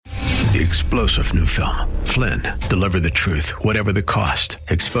The explosive new film, Flynn, deliver the truth, whatever the cost,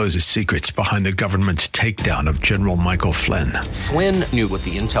 exposes secrets behind the government's takedown of General Michael Flynn. Flynn knew what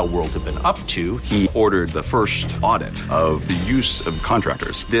the intel world had been up to. He ordered the first audit of the use of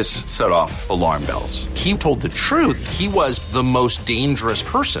contractors. This set off alarm bells. He told the truth. He was the most dangerous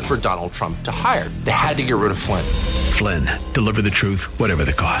person for Donald Trump to hire. They had to get rid of Flynn. Flynn, deliver the truth, whatever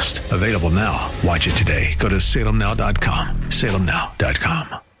the cost. Available now. Watch it today. Go to salemnow.com.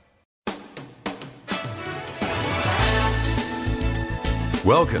 salemnow.com.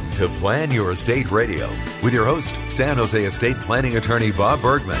 Welcome to Plan Your Estate Radio with your host, San Jose estate planning attorney Bob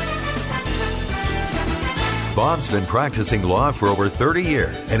Bergman. Bob's been practicing law for over 30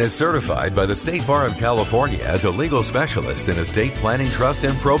 years and is certified by the State Bar of California as a legal specialist in estate planning, trust,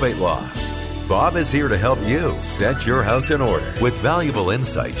 and probate law. Bob is here to help you set your house in order with valuable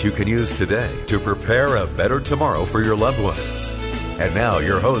insights you can use today to prepare a better tomorrow for your loved ones. And now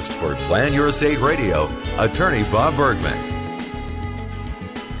your host for Plan Your Estate Radio, attorney Bob Bergman.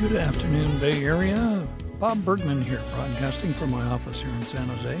 Good afternoon, Bay Area. Bob Bergman here, broadcasting from my office here in San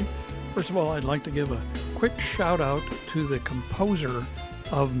Jose. First of all, I'd like to give a quick shout out to the composer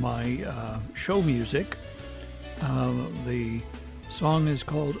of my show music. The song is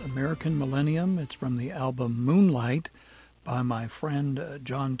called American Millennium. It's from the album Moonlight by my friend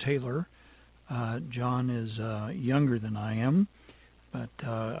John Taylor. John is younger than I am, but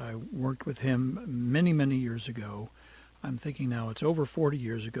I worked with him many, many years ago. I'm thinking now it's over 40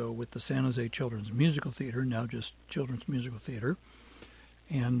 years ago with the San Jose Children's Musical Theater, now just Children's Musical Theater.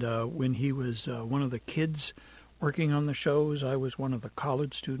 And when he was one of the kids working on the shows, I was one of the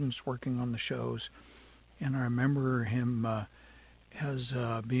college students working on the shows. And I remember him as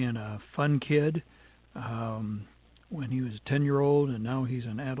being a fun kid when he was a 10-year-old, and now he's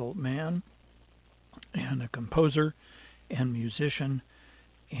an adult man and a composer and musician.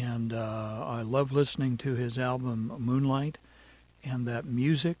 And I love listening to his album Moonlight, and that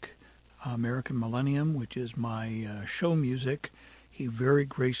music, American Millennium, which is my show music. He very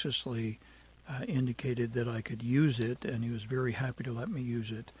graciously indicated that I could use it, and he was very happy to let me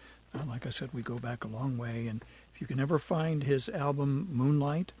use it. Like I said, we go back a long way, and if you can ever find his album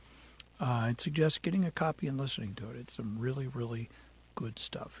Moonlight, I'd suggest getting a copy and listening to it. It's some really, really good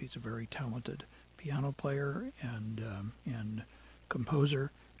stuff. He's a very talented piano player and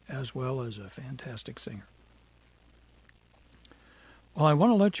composer, as well as a fantastic singer. Well, I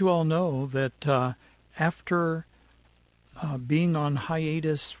want to let you all know that after being on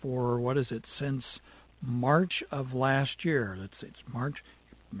hiatus for, since March of last year, it's March,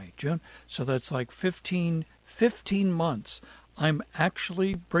 May, June, so that's like 15 months, I'm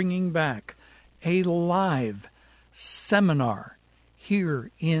actually bringing back a live seminar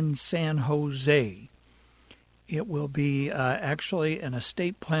here in San Jose. It will be actually an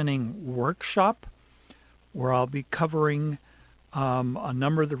estate planning workshop where I'll be covering a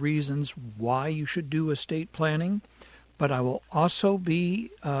number of the reasons why you should do estate planning, but I will also be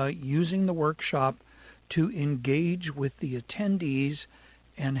using the workshop to engage with the attendees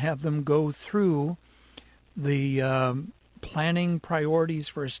and have them go through the planning priorities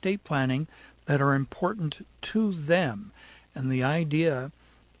for estate planning that are important to them. And the idea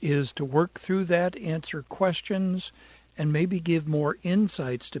is to work through that, answer questions, and maybe give more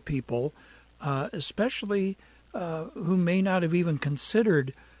insights to people, especially who may not have even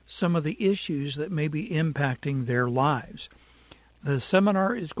considered some of the issues that may be impacting their lives. The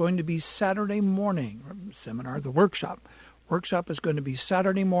seminar is going to be Saturday morning. The workshop is going to be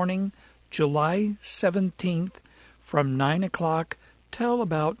Saturday morning, July 17th, from 9 o'clock till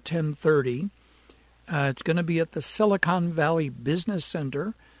about 10:30. It's going to be at the Silicon Valley Business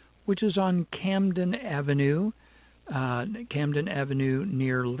Center, which is on Camden Avenue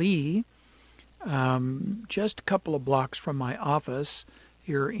near Lee, just a couple of blocks from my office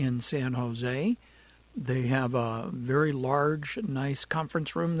here in San Jose. They have a very large, nice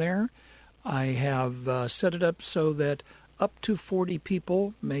conference room there. I have set it up so that up to 40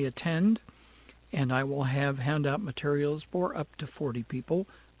 people may attend, and I will have handout materials for up to 40 people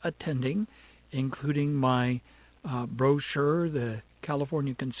attending, including my brochure, the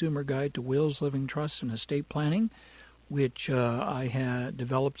California Consumer Guide to Wills, Living Trusts, and Estate Planning, which I had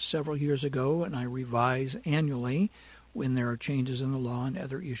developed several years ago, and I revise annually when there are changes in the law and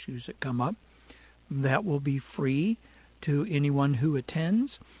other issues that come up. That will be free to anyone who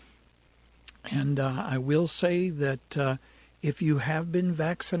attends. And I will say that if you have been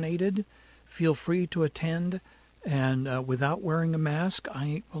vaccinated, feel free to attend, and without wearing a mask.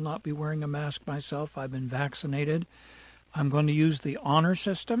 I will not be wearing a mask myself. I've been vaccinated. I'm going to use the honor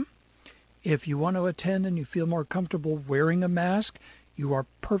system. If you want to attend and you feel more comfortable wearing a mask, you are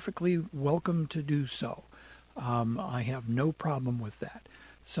perfectly welcome to do so. I have no problem with that.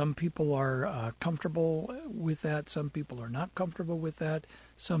 Some people are comfortable with that. Some people are not comfortable with that.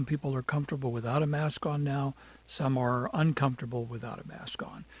 Some people are comfortable without a mask on now. Some are uncomfortable without a mask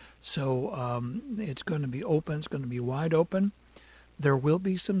on. So it's going to be open. It's going to be wide open. There will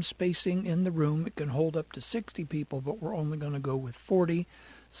be some spacing in the room. It can hold up to 60 people, but we're only going to go with 40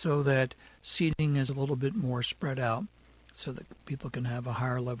 so that seating is a little bit more spread out so that people can have a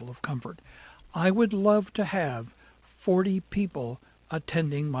higher level of comfort. I would love to have 40 people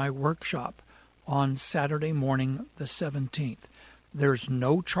attending my workshop on Saturday morning, the 17th. There's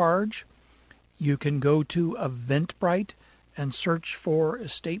no charge. You can go to Eventbrite and search for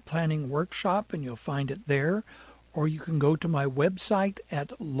Estate Planning Workshop, and you'll find it there. Or you can go to my website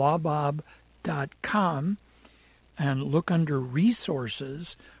at lawbob.com and look under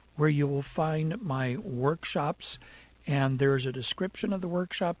Resources, where you will find my workshops. And there's a description of the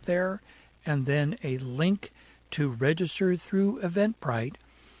workshop there, and then a link to register through Eventbrite.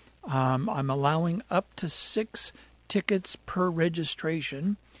 I'm allowing up to 6 tickets per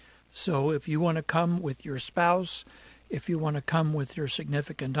registration. So if you want to come with your spouse, if you want to come with your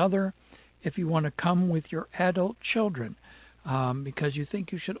significant other, if you want to come with your adult children, because you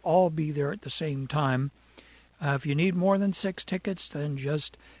think you should all be there at the same time. If you need more than 6 tickets, then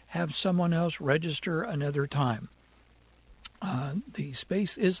just have someone else register another time. The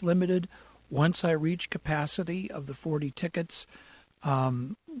space is limited. Once I reach capacity of the 40 tickets,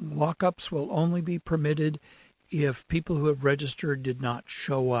 walk-ups will only be permitted if people who have registered did not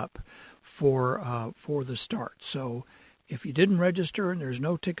show up for the start. So if you didn't register and there's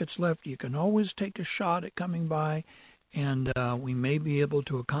no tickets left, you can always take a shot at coming by, and we may be able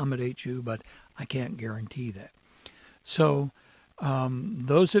to accommodate you, but I can't guarantee that. So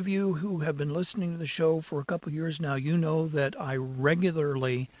those of you who have been listening to the show for a couple of years now, you know that I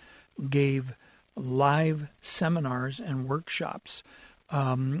regularly gave live seminars and workshops,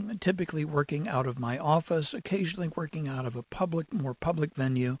 typically working out of my office, occasionally working out of a more public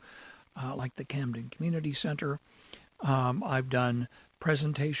venue like the Camden Community Center. I've done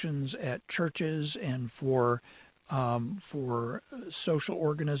presentations at churches and for social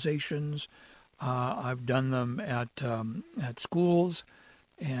organizations. I've done them at schools,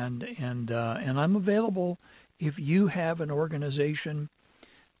 and I'm available if you have an organization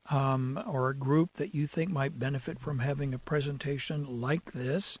or a group that you think might benefit from having a presentation like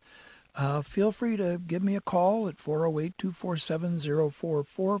this. Feel free to give me a call at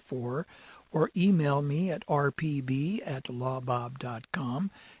 408-247-0444 or email me at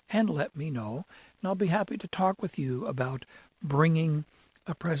rpb@lawbob.com and let me know. And I'll be happy to talk with you about bringing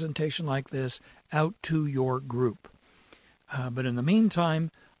a presentation like this out to your group. But in the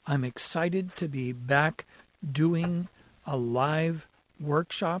meantime, I'm excited to be back doing a live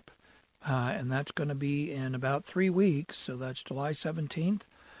workshop, and that's going to be in about 3 weeks, so that's July 17th.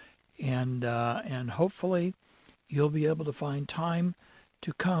 And hopefully you'll be able to find time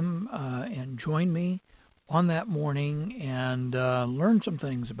to come and join me on that morning and learn some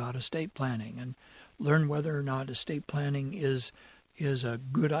things about estate planning and learn whether or not estate planning is a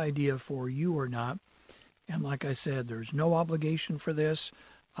good idea for you or not. And like I said, there's no obligation for this.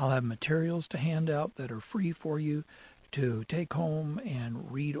 I'll have materials to hand out that are free for you to take home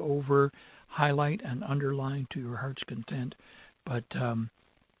and read over, highlight, and underline to your heart's content. But I'm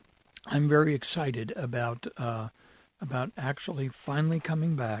very excited about actually finally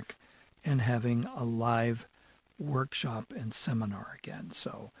coming back and having a live workshop and seminar again.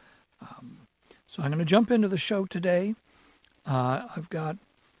 So I'm going to jump into the show today. I've got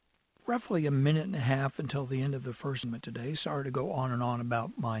roughly a minute and a half until the end of the first segment today. Sorry to go on and on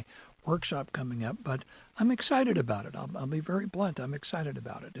about my workshop coming up, but I'm excited about it. I'll be very blunt. I'm excited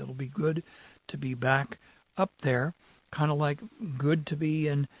about it. It'll be good to be back up there, kind of like good to be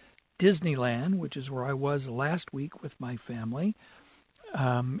in Disneyland, which is where I was last week with my family.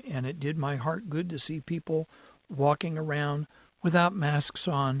 And it did my heart good to see people walking around without masks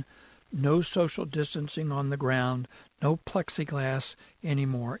on, no social distancing on the ground, no plexiglass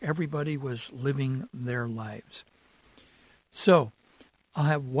anymore. Everybody was living their lives. So I'll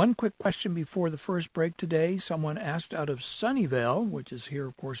have one quick question before the first break today. Someone asked out of Sunnyvale, which is here,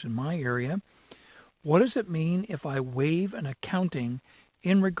 of course, in my area, what does it mean if I waive an accounting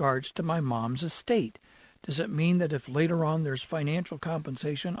in regards to my mom's estate? Does it mean that if later on there's financial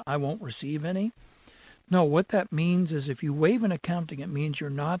compensation, I won't receive any? No, what that means is if you waive an accounting, it means you're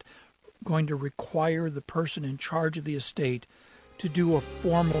not going to require the person in charge of the estate to do a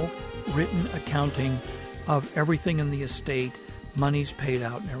formal written accounting of everything in the estate, monies paid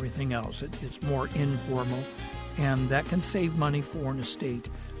out and everything else. It's more informal, and that can save money for an estate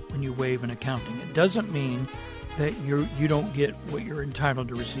when you waive an accounting. It doesn't mean that you don't get what you're entitled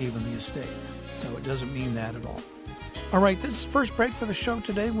to receive in the estate. So it doesn't mean that at all. All right, this is the first break for the show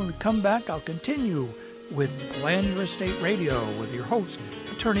today. When we come back, I'll continue with Plan Your Estate Radio with your host,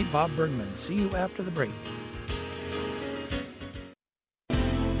 Attorney Bob Bergman. See you after the break.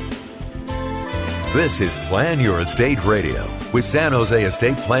 This is Plan Your Estate Radio with San Jose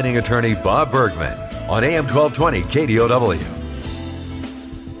estate planning attorney Bob Bergman on AM 1220 KDOW.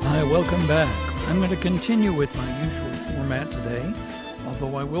 Hi, welcome back. I'm going to continue with my usual format today,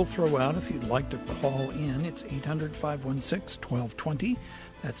 although I will throw out, if you'd like to call in, it's 800-516-1220.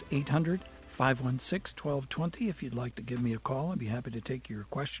 That's 800-516-1220. If you'd like to give me a call, I'd be happy to take your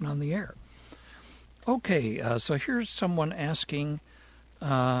question on the air. Okay, so here's someone asking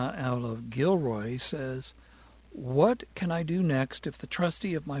out of Gilroy, says, what can I do next if the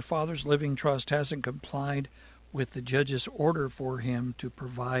trustee of my father's living trust hasn't complied with the judge's order for him to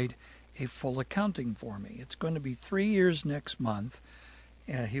provide a full accounting for me? It's going to be 3 years next month.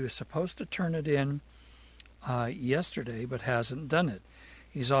 He was supposed to turn it in yesterday, but hasn't done it.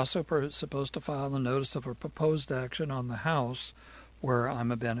 He's also supposed to file a notice of a proposed action on the house where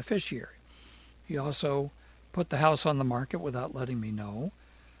I'm a beneficiary. He also put the house on the market without letting me know.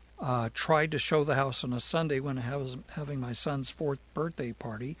 Tried to show the house on a Sunday when I was having my son's 4th birthday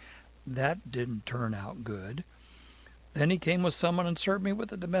party. That didn't turn out good. Then he came with someone and served me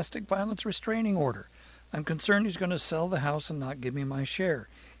with a domestic violence restraining order. I'm concerned he's going to sell the house and not give me my share.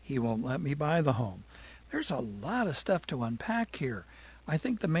 He won't let me buy the home. There's a lot of stuff to unpack here. I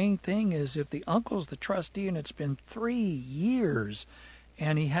think the main thing is if the uncle's the trustee and it's been 3 years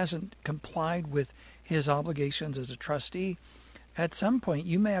and he hasn't complied with his obligations as a trustee, at some point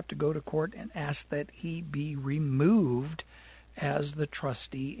you may have to go to court and ask that he be removed as the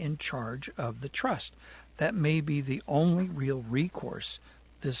trustee in charge of the trust. That may be the only real recourse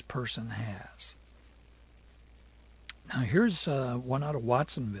this person has. Now here's one out of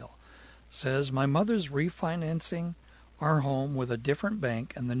Watsonville. Says, my mother's refinancing our home with a different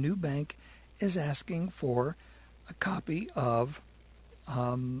bank, and the new bank is asking for a copy of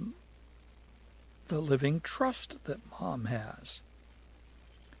the living trust that Mom has.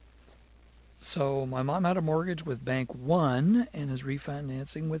 So my mom had a mortgage with Bank 1 and is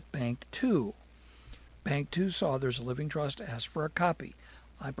refinancing with Bank 2. Bank 2 saw there's a living trust, asked for a copy.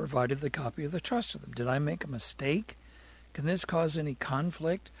 I provided the copy of the trust to them. Did I make a mistake? Can this cause any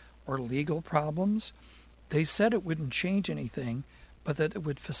conflict or legal problems? They said it wouldn't change anything, but that it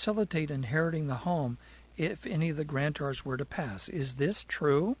would facilitate inheriting the home if any of the grantors were to pass. Is this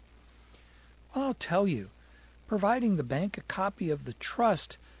true? Well, I'll tell you, providing the bank a copy of the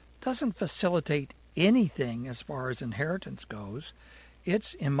trust doesn't facilitate anything as far as inheritance goes.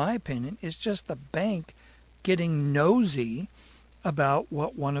 It's, in my opinion, it's just the bank getting nosy about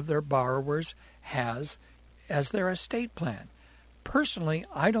what one of their borrowers has as their estate plan. Personally,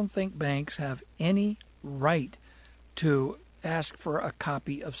 I don't think banks have any right to ask for a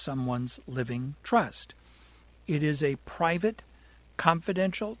copy of someone's living trust. It is a private,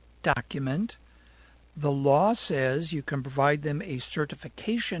 confidential document. The law says you can provide them a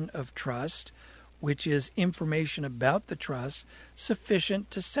certification of trust, which is information about the trust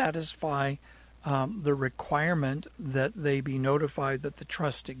sufficient to satisfy the requirement that they be notified that the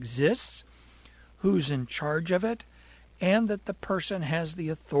trust exists, who's in charge of it, and that the person has the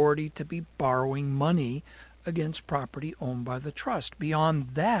authority to be borrowing money against property owned by the trust. Beyond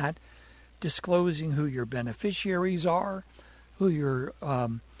that, disclosing who your beneficiaries are, who your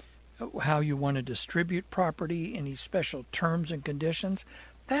how you want to distribute property, any special terms and conditions,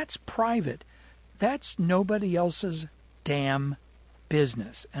 that's private. That's nobody else's damn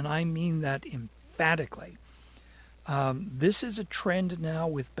business, and I mean that emphatically. This is a trend now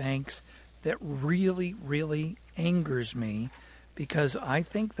with banks that really, really angers me because I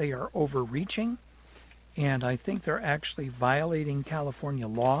think they are overreaching, and I think they're actually violating California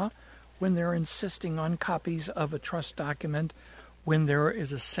law when they're insisting on copies of a trust document when there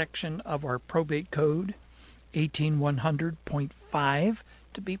is a section of our probate code, 18100.5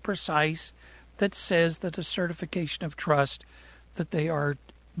 to be precise, that says that a certification of trust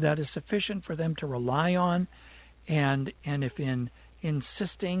that is sufficient for them to rely on, and if in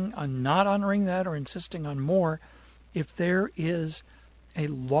insisting on not honoring that or insisting on more, if there is a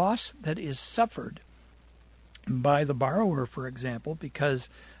loss that is suffered by the borrower, for example, because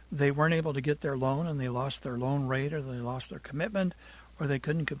they weren't able to get their loan and they lost their loan rate or they lost their commitment or they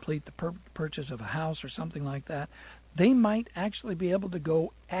couldn't complete the purchase of a house or something like that, they might actually be able to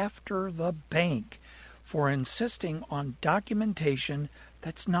go after the bank for insisting on documentation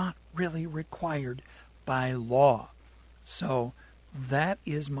that's not really required by law. So that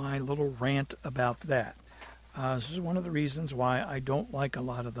is my little rant about that. This is one of the reasons why I don't like a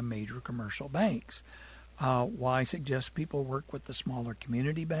lot of the major commercial banks. Why I suggest people work with the smaller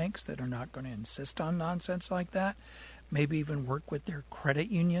community banks that are not going to insist on nonsense like that. Maybe even work with their credit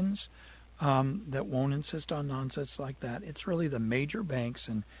unions that won't insist on nonsense like that. It's really the major banks,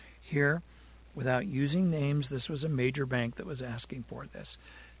 and here, without using names, this was a major bank that was asking for this.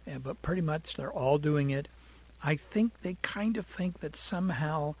 But pretty much they're all doing it. I think they kind of think that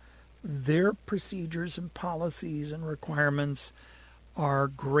somehow their procedures and policies and requirements are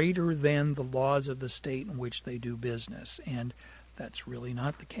greater than the laws of the state in which they do business. And that's really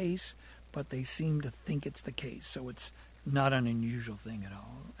not the case, but they seem to think it's the case. So it's not an unusual thing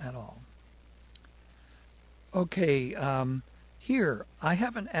at all. Okay, here, I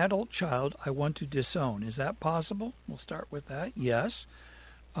have an adult child I want to disown. Is that possible? We'll start with that. Yes.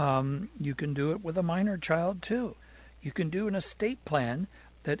 You can do it with a minor child, too. You can do an estate plan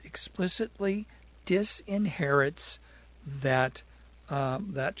that explicitly disinherits that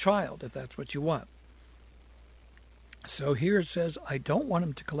child, if that's what you want. So here it says, I don't want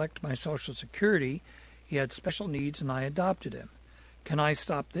him to collect my Social Security. He had special needs and I adopted him. Can I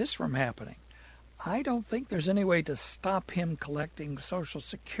stop this from happening? I don't think there's any way to stop him collecting Social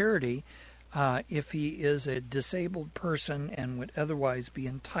Security if he is a disabled person and would otherwise be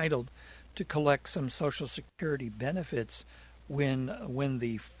entitled to collect some Social Security benefits when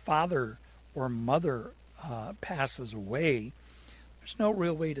the father or mother passes away. There's no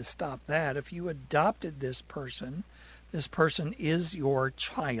real way to stop that. If you adopted this person is your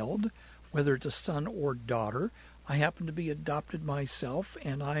child, whether it's a son or daughter. I happen to be adopted myself,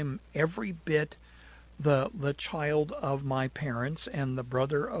 and I'm every bit the child of my parents and the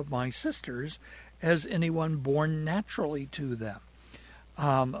brother of my sisters as anyone born naturally to them.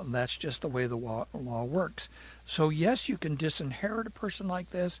 That's just the way the law works. So yes, you can disinherit a person like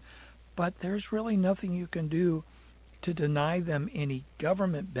this, but there's really nothing you can do to deny them any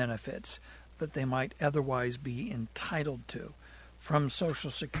government benefits that they might otherwise be entitled to from Social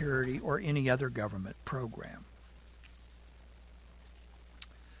Security or any other government program.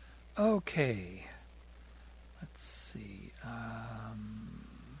 Okay. Let's see.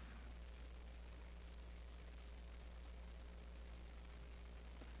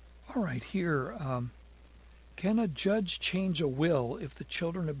 All right, here. Can a judge change a will if the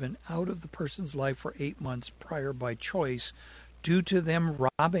children have been out of the person's life for 8 months prior by choice due to them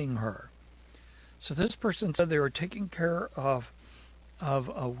robbing her? So this person said they were taking care of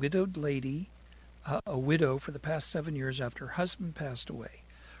a widowed lady, a widow for the past 7 years after her husband passed away.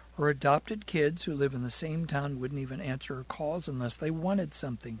 Her adopted kids who live in the same town wouldn't even answer her calls unless they wanted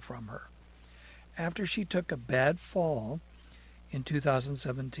something from her. After she took a bad fall in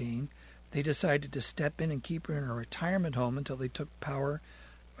 2017, they decided to step in and keep her in a retirement home until they took power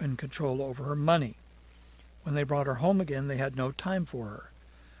and control over her money. When they brought her home again, they had no time for her.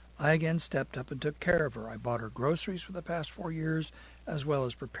 I again stepped up and took care of her. I bought her groceries for the past 4 years, as well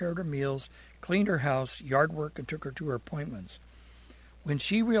as prepared her meals, cleaned her house, yard work, and took her to her appointments. When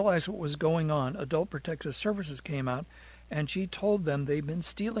she realized what was going on, Adult Protective Services came out, and she told them they'd been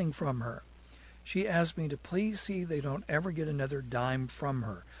stealing from her. She asked me to please see they don't ever get another dime from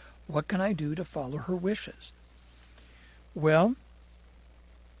her. What can I do to follow her wishes? Well,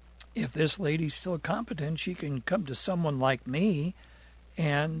 if this lady's still competent, she can come to someone like me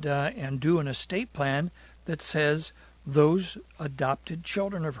and do an estate plan that says those adopted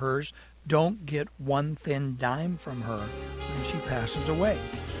children of hers don't get one thin dime from her when she passes away.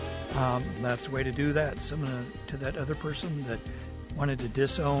 That's the way to do that. Similar to that other person that wanted to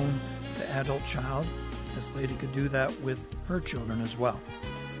disown the adult child, this lady could do that with her children as well.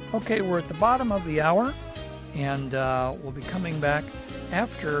 Okay, we're at the bottom of the hour, and we'll be coming back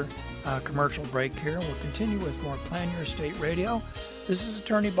after a commercial break here. We'll continue with more Plan Your Estate Radio. This is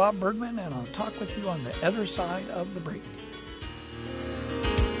Attorney Bob Bergman, and I'll talk with you on the other side of the break.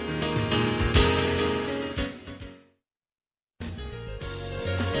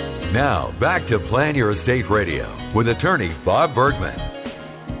 Now, back to Plan Your Estate Radio with attorney Bob Bergman.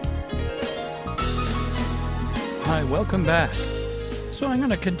 Hi, welcome back. So I'm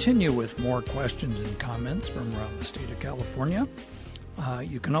going to continue with more questions and comments from around the state of California.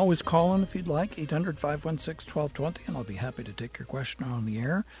 You can always call in if you'd like, 800-516-1220, and I'll be happy to take your question on the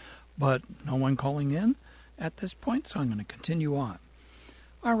air. But no one calling in at this point, so I'm going to continue on.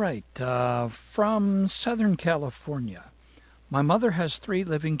 All right, from Southern California. My mother has 3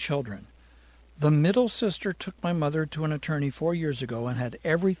 living children. The middle sister took my mother to an attorney 4 years ago and had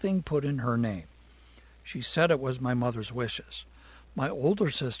everything put in her name. She said it was my mother's wishes. My older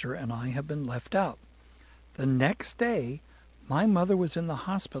sister and I have been left out. The next day, my mother was in the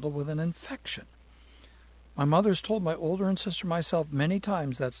hospital with an infection. My mother's told my older and sister myself many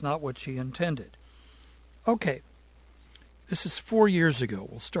times that's not what she intended. Okay, this is 4 years ago.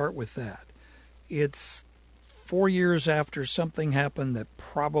 We'll start with that. It's 4 years after something happened that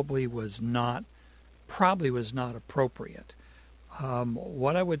probably was not appropriate.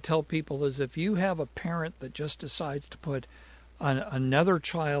 What I would tell people is if you have a parent that just decides to put another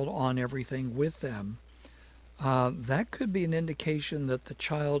child on everything with them, that could be an indication that the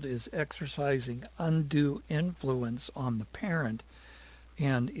child is exercising undue influence on the parent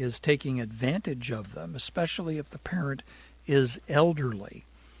and is taking advantage of them, especially if the parent is elderly.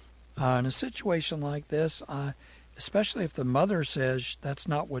 In a situation like this, especially if the mother says that's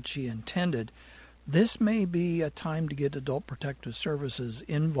not what she intended, this may be a time to get Adult Protective Services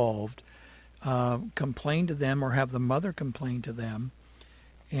involved, complain to them or have the mother complain to them,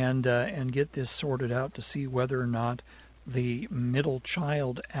 and get this sorted out to see whether or not the middle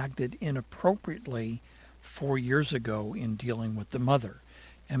child acted inappropriately 4 years ago in dealing with the mother,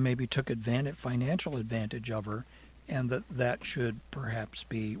 and maybe took financial advantage of her, and that should perhaps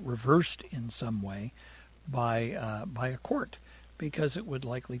be reversed in some way by a court, because it would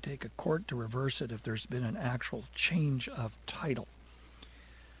likely take a court to reverse it if there's been an actual change of title.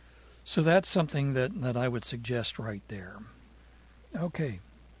 So that's something that I would suggest right there. Okay.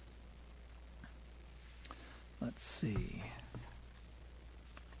 Let's see.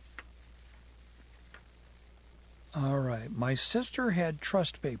 All right. My sister had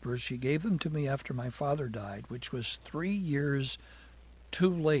trust papers. She gave them to me after my father died, which was 3 years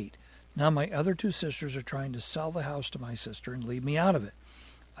too late. Now my other two sisters are trying to sell the house to my sister and leave me out of it.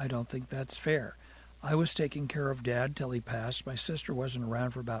 I don't think that's fair. I was taking care of Dad till he passed. My sister wasn't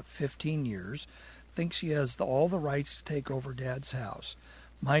around for about 15 years. Thinks she has all the rights to take over Dad's house.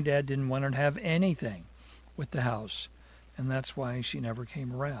 My dad didn't want her to have anything with the house, and that's why she never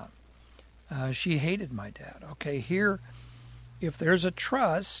came around. She hated my dad. Okay, here, if there's a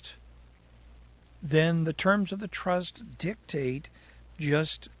trust, then the terms of the trust dictate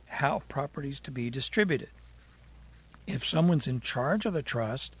just how property's to be distributed. If someone's in charge of the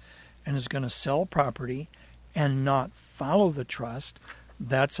trust and is going to sell property and not follow the trust,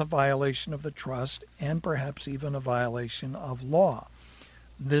 that's a violation of the trust and perhaps even a violation of law.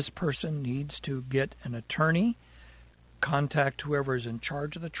 This person needs to get an attorney, contact whoever is in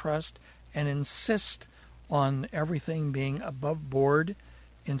charge of the trust, and insist on everything being above board,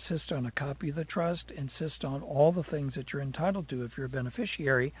 insist on a copy of the trust, insist on all the things that you're entitled to if you're a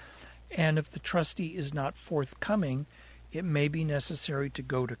beneficiary. And if the trustee is not forthcoming, it may be necessary to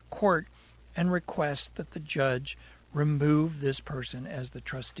go to court and request that the judge remove this person as the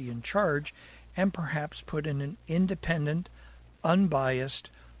trustee in charge and perhaps put in an independent, unbiased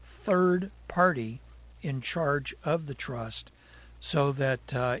third party in charge of the trust so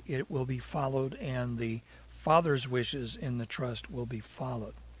that it will be followed and the father's wishes in the trust will be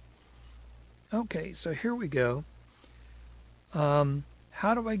followed. Okay, so here we go.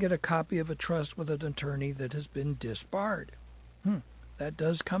 How do I get a copy of a trust with an attorney that has been disbarred? That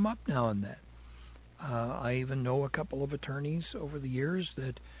does come up now and then. I even know a couple of attorneys over the years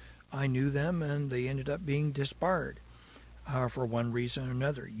that I knew them and they ended up being disbarred for one reason or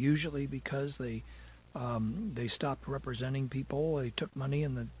another. Usually because they stopped representing people, they took money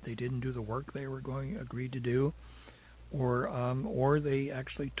and they didn't do the work they were agreed to do, or they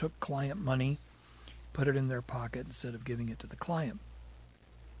actually took client money, put it in their pocket instead of giving it to the client.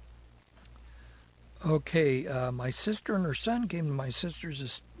 Okay, my sister and her son came to my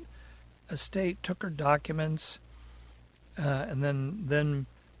sister's estate, took her documents, and then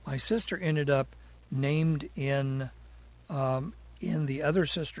my sister ended up named in the other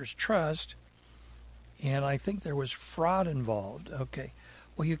sister's trust, and I think there was fraud involved. Okay,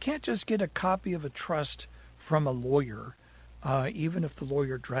 well, you can't just get a copy of a trust from a lawyer, even if the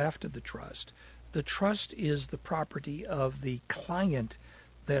lawyer drafted the trust. The trust is the property of the client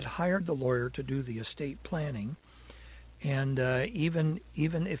that hired the lawyer to do the estate planning. And even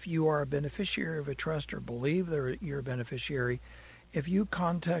if you are a beneficiary of a trust or believe you're a beneficiary, if you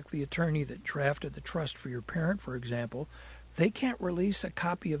contact the attorney that drafted the trust for your parent, for example, they can't release a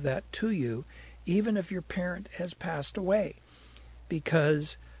copy of that to you, even if your parent has passed away,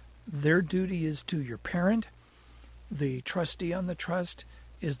 because their duty is to your parent. The trustee on the trust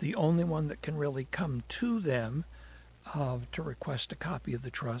is the only one that can really come to them to request a copy of the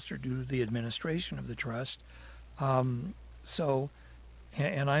trust or do the administration of the trust. And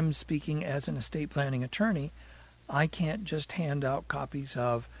I'm speaking as an estate planning attorney. I can't just hand out copies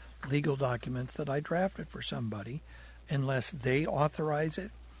of legal documents that I drafted for somebody unless they authorize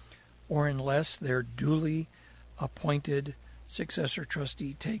it or unless their duly appointed successor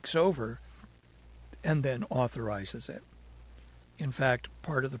trustee takes over and then authorizes it. In fact,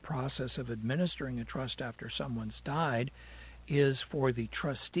 part of the process of administering a trust after someone's died is for the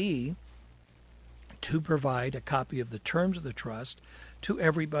trustee to provide a copy of the terms of the trust to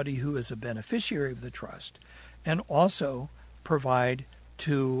everybody who is a beneficiary of the trust, and also provide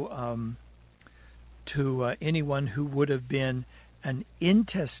to anyone who would have been an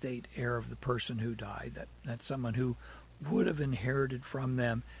intestate heir of the person who died, that's someone who would have inherited from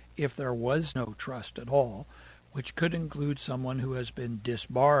them if there was no trust at all, which could include someone who has been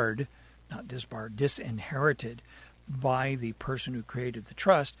disinherited by the person who created the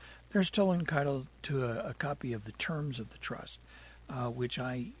trust. They're still entitled to a copy of the terms of the trust, which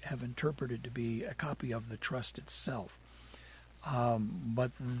I have interpreted to be a copy of the trust itself.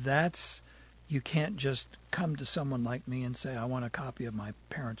 But you can't just come to someone like me and say, I want a copy of my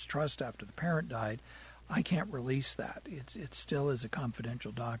parent's trust after the parent died. I can't release that. It still is a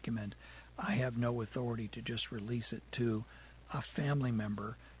confidential document. I have no authority to just release it to a family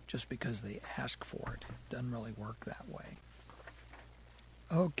member just because they ask for it. It doesn't really work that way.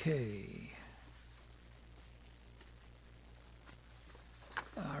 Okay.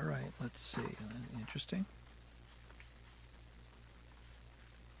 All right, let's see. Interesting.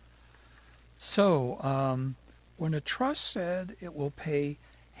 So, when a trust said it will pay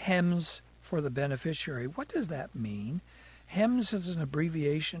HEMS for the beneficiary, what does that mean? HEMS is an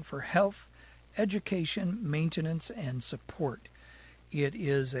abbreviation for Health, Education, Maintenance, and Support. It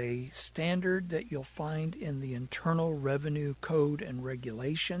is a standard that you'll find in the Internal Revenue Code and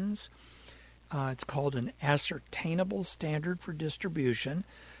Regulations. It's called an ascertainable standard for distribution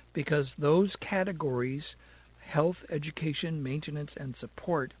because those categories, health, education, maintenance, and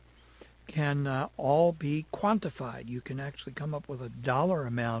support, can all be quantified. You can actually come up with a dollar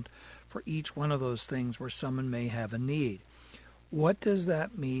amount for each one of those things where someone may have a need. What does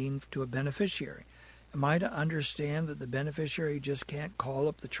that mean to a beneficiary? Am I to understand that the beneficiary just can't call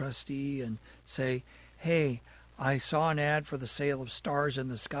up the trustee and say, hey, I saw an ad for the sale of stars in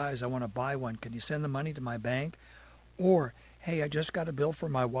the skies. I want to buy one. Can you send the money to my bank? Or, hey, I just got a bill for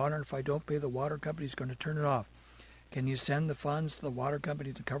my water, and if I don't pay, the water company is going to turn it off. Can you send the funds to the water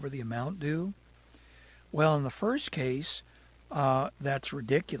company to cover the amount due? Well, in the first case, that's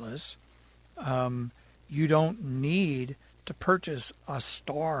ridiculous. You don't need to purchase a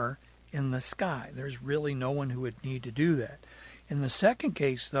star in the sky. There's really no one who would need to do that. In the second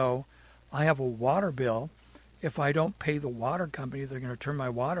case, though, I have a water bill. If I don't pay the water company, they're going to turn my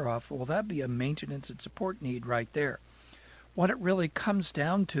water off. Well, that'd be a maintenance and support need right there. What it really comes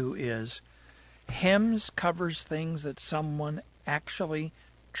down to is HEMS covers things that someone actually,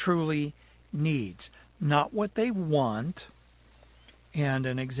 truly needs, not what they want. And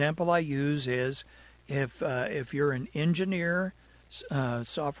an example I use is if you're an engineer,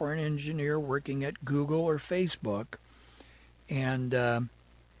 software engineer working at Google or Facebook, and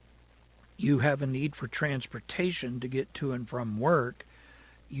you have a need for transportation to get to and from work,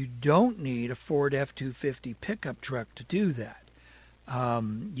 you don't need a Ford F-250 pickup truck to do that.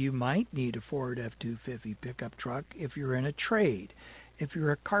 You might need a Ford F-250 pickup truck if you're in a trade, if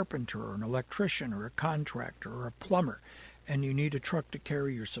you're a carpenter or an electrician or a contractor or a plumber, and you need a truck to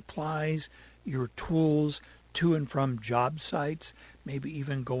carry your supplies, your tools to and from job sites, maybe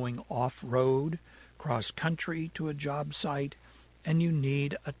even going off-road, cross-country to a job site, and you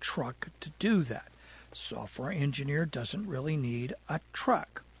need a truck to do that. Software engineer doesn't really need a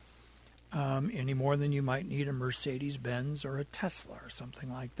truck any more than you might need a Mercedes-Benz or a Tesla or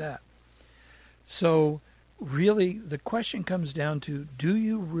something like that. So really the question comes down to, do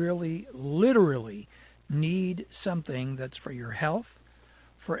you really literally need something that's for your health,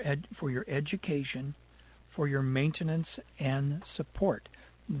 for your education, for your maintenance and support?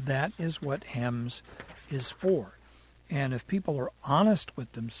 That is what HEMS is for. And if people are honest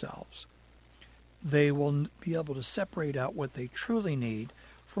with themselves, they will be able to separate out what they truly need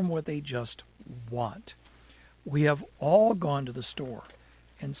from what they just want. We have all gone to the store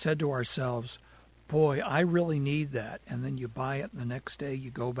and said to ourselves, boy, I really need that. And then you buy it, and the next day you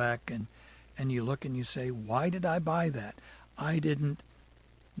go back and you look and you say, why did I buy that? I didn't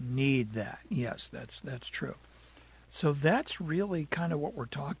need that. Yes, that's true. So that's really kind of what we're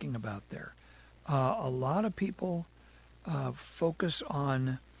talking about there. A lot of people focus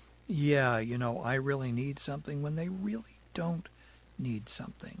on, I really need something, when they really don't need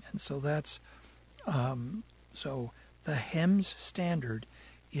something. And so that's so the HEMS standard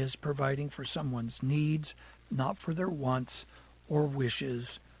is providing for someone's needs, not for their wants or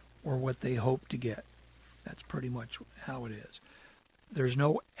wishes or what they hope to get. That's pretty much how it is. There's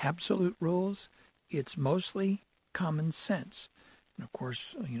no absolute rules. It's mostly common sense. And of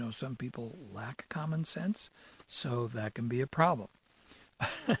course, some people lack common sense, so that can be a problem.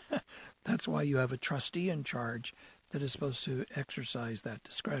 That's why you have a trustee in charge that is supposed to exercise that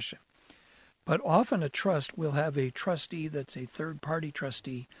discretion. But often a trust will have a trustee that's a third-party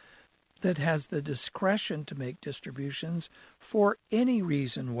trustee that has the discretion to make distributions for any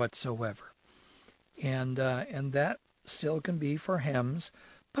reason whatsoever. And that still can be for HEMS,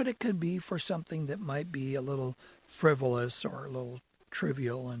 but it could be for something that might be a little frivolous or a little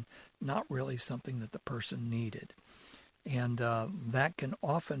trivial and not really something that the person needed. And that can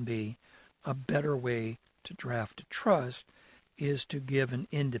often be a better way to draft a trust, is to give an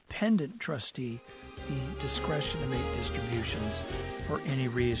independent trustee the discretion to make distributions for any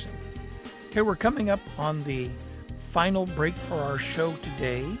reason. Okay, we're coming up on the final break for our show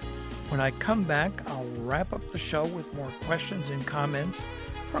today. When I come back, I'll wrap up the show with more questions and comments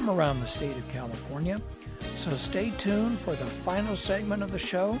from around the state of California. So stay tuned for the final segment of the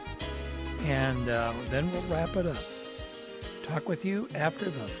show, and then we'll wrap it up. Talk with you after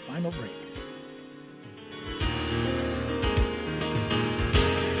the final break.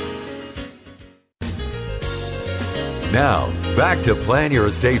 Now, back to Plan Your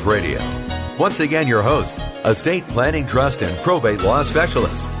Estate Radio. Once again, your host, estate planning, trust, and probate law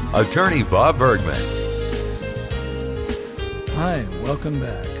specialist, attorney Bob Bergman. Hi, welcome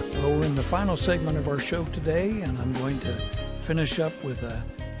back. Well, we're in the final segment of our show today, and I'm going to finish up with a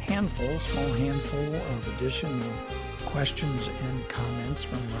small handful of additional questions and comments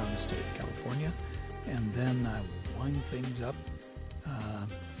from around the state of California, and then I'll wind things up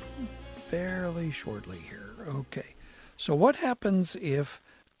fairly shortly here. Okay, so what happens if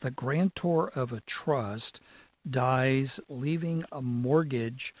the grantor of a trust dies leaving a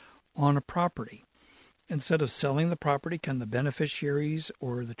mortgage on a property? Instead of selling the property, can the beneficiaries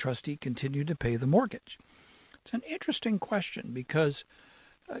or the trustee continue to pay the mortgage? It's an interesting question because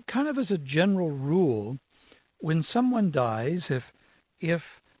kind of as a general rule, when someone dies,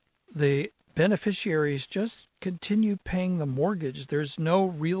 if the beneficiaries just continue paying the mortgage, there's no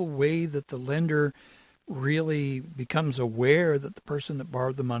real way that the lender really becomes aware that the person that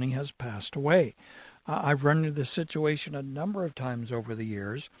borrowed the money has passed away. I've run into this situation a number of times over the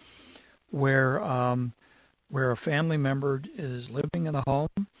years where a family member is living in the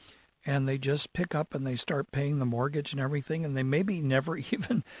home and they just pick up and they start paying the mortgage and everything, and they maybe never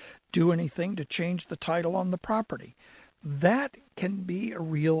even do anything to change the title on the property. That can be a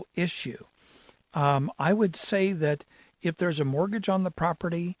real issue. I would say that if there's a mortgage on the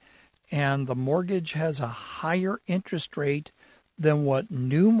property and the mortgage has a higher interest rate than what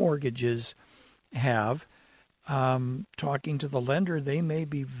new mortgages have, talking to the lender, they may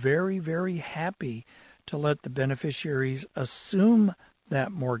be very, very happy to let the beneficiaries assume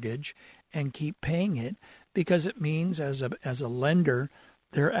that mortgage and keep paying it, because it means as a lender,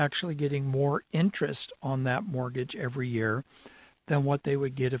 they're actually getting more interest on that mortgage every year than what they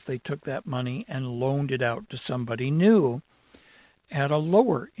would get if they took that money and loaned it out to somebody new at a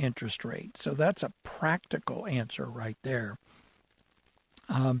lower interest rate. So that's a practical answer right there.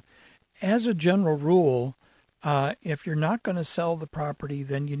 As a general rule, if you're not going to sell the property,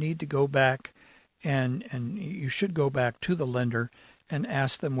 then you need to go back and you should go back to the lender and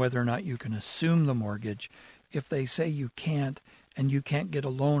ask them whether or not you can assume the mortgage. If they say you can't and you can't get a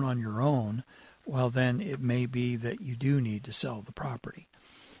loan on your own, well, then it may be that you do need to sell the property.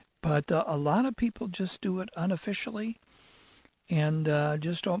 But a lot of people just do it unofficially and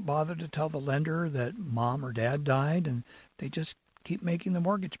just don't bother to tell the lender that mom or dad died, and they just keep making the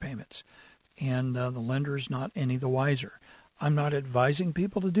mortgage payments. And the lender is not any the wiser. I'm not advising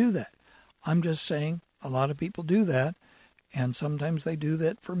people to do that. I'm just saying a lot of people do that, and sometimes they do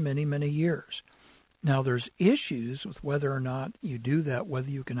that for many, many years. Now, there's issues with whether or not you do that, whether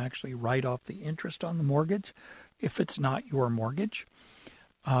you can actually write off the interest on the mortgage if it's not your mortgage,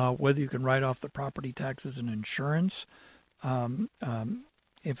 whether you can write off the property taxes and insurance.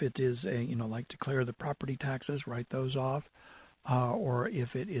 If it is like declare the property taxes, write those off, or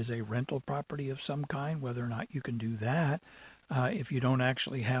if it is a rental property of some kind, whether or not you can do that. If you don't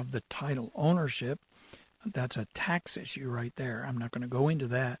actually have the title ownership, that's a tax issue right there. I'm not going to go into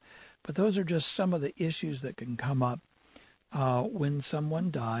that. But those are just some of the issues that can come up when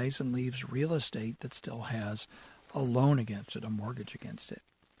someone dies and leaves real estate that still has a loan against it, a mortgage against it.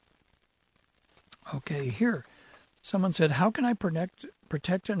 Okay, here. Someone said, how can I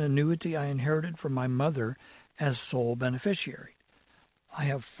protect an annuity I inherited from my mother as sole beneficiary? I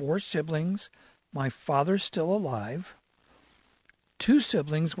have 4 siblings. My father's still alive. 2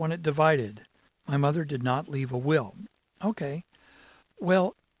 siblings when it divided. My mother did not leave a will. Okay.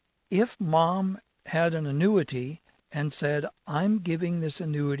 Well, if mom had an annuity and said, I'm giving this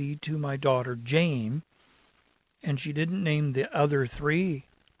annuity to my daughter Jane, and she didn't name the other three,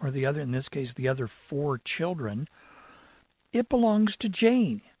 or the other, in this case, the other 4 children, it belongs to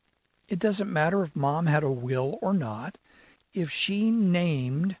Jane. It doesn't matter if mom had a will or not. If she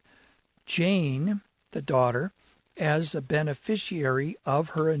named Jane, the daughter, as a beneficiary of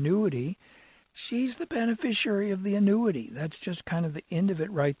her annuity, she's the beneficiary of the annuity. That's just kind of the end of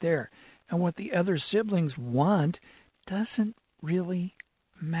it right there. And what the other siblings want doesn't really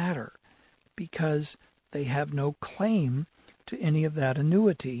matter, because they have no claim to any of that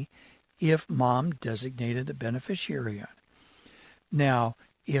annuity if mom designated a beneficiary on it. Now,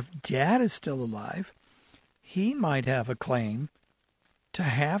 if dad is still alive, he might have a claim to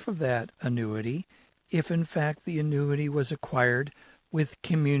half of that annuity if in fact the annuity was acquired with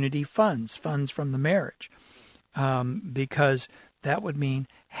community funds from the marriage, because that would mean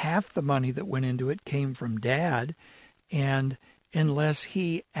half the money that went into it came from dad, and unless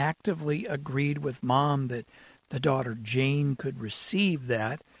he actively agreed with mom that the daughter Jane could receive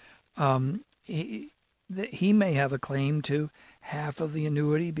that, he may have a claim to half of the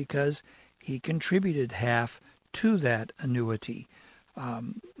annuity because he contributed half to that annuity.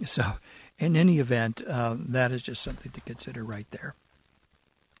 So in any event, that is just something to consider right there.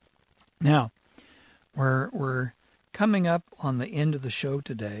 Now, we're coming up on the end of the show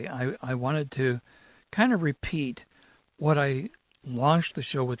today. I wanted to kind of repeat what I launched the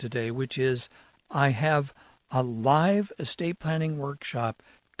show with today, which is I have a live estate planning workshop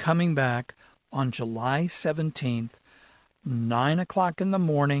coming back on July 17th, 9 o'clock in the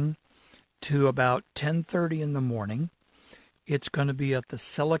morning to about 10:30 in the morning. It's going to be at the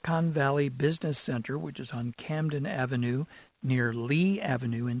Silicon Valley Business Center, which is on Camden Avenue near Lee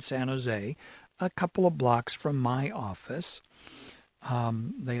Avenue in San Jose, a couple of blocks from my office.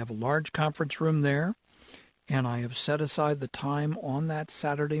 They have a large conference room there, and I have set aside the time on that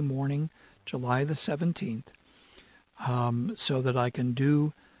Saturday morning, July the 17th, so that I can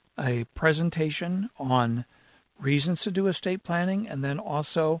do a presentation on reasons to do estate planning, and then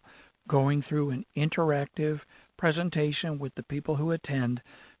also going through an interactive presentation with the people who attend,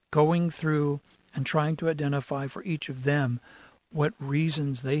 going through and trying to identify for each of them what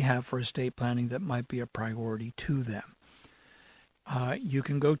reasons they have for estate planning that might be a priority to them. You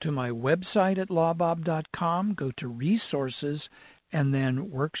can go to my website at lawbob.com, go to resources, and then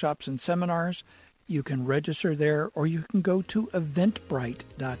workshops and seminars. You can register there, or you can go to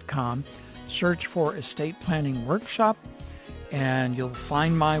eventbrite.com, search for estate planning workshop, and you'll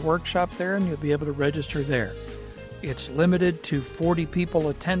find my workshop there, and you'll be able to register there. It's limited to 40 people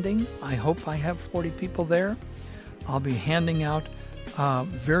attending. I hope I have 40 people there. I'll be handing out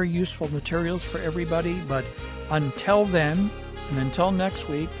very useful materials for everybody, but until then, and until next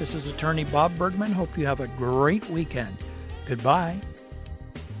week, this is Attorney Bob Bergman. Hope you have a great weekend. Goodbye.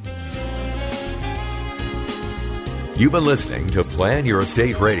 You've been listening to Plan Your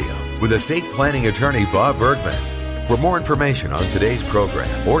Estate Radio with estate planning attorney Bob Bergman. For more information on today's program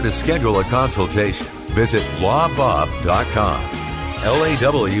or to schedule a consultation, visit lawbob.com,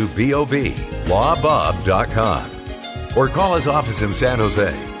 LAWBOB, lawbob.com, or call his office in San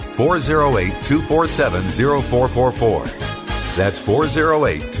Jose, 408-247-0444. That's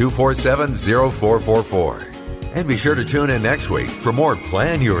 408-247-0444. And be sure to tune in next week for more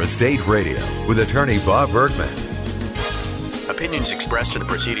Plan Your Estate Radio with attorney Bob Bergman. Opinions expressed in the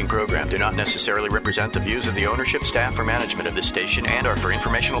preceding program do not necessarily represent the views of the ownership, staff, or management of this station and are for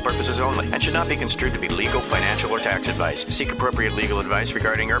informational purposes only and should not be construed to be legal, financial, or tax advice. Seek appropriate legal advice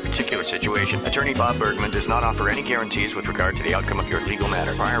regarding your particular situation. Attorney Bob Bergman does not offer any guarantees with regard to the outcome of your legal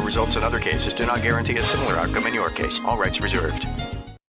matter. Prior results in other cases do not guarantee a similar outcome in your case. All rights reserved.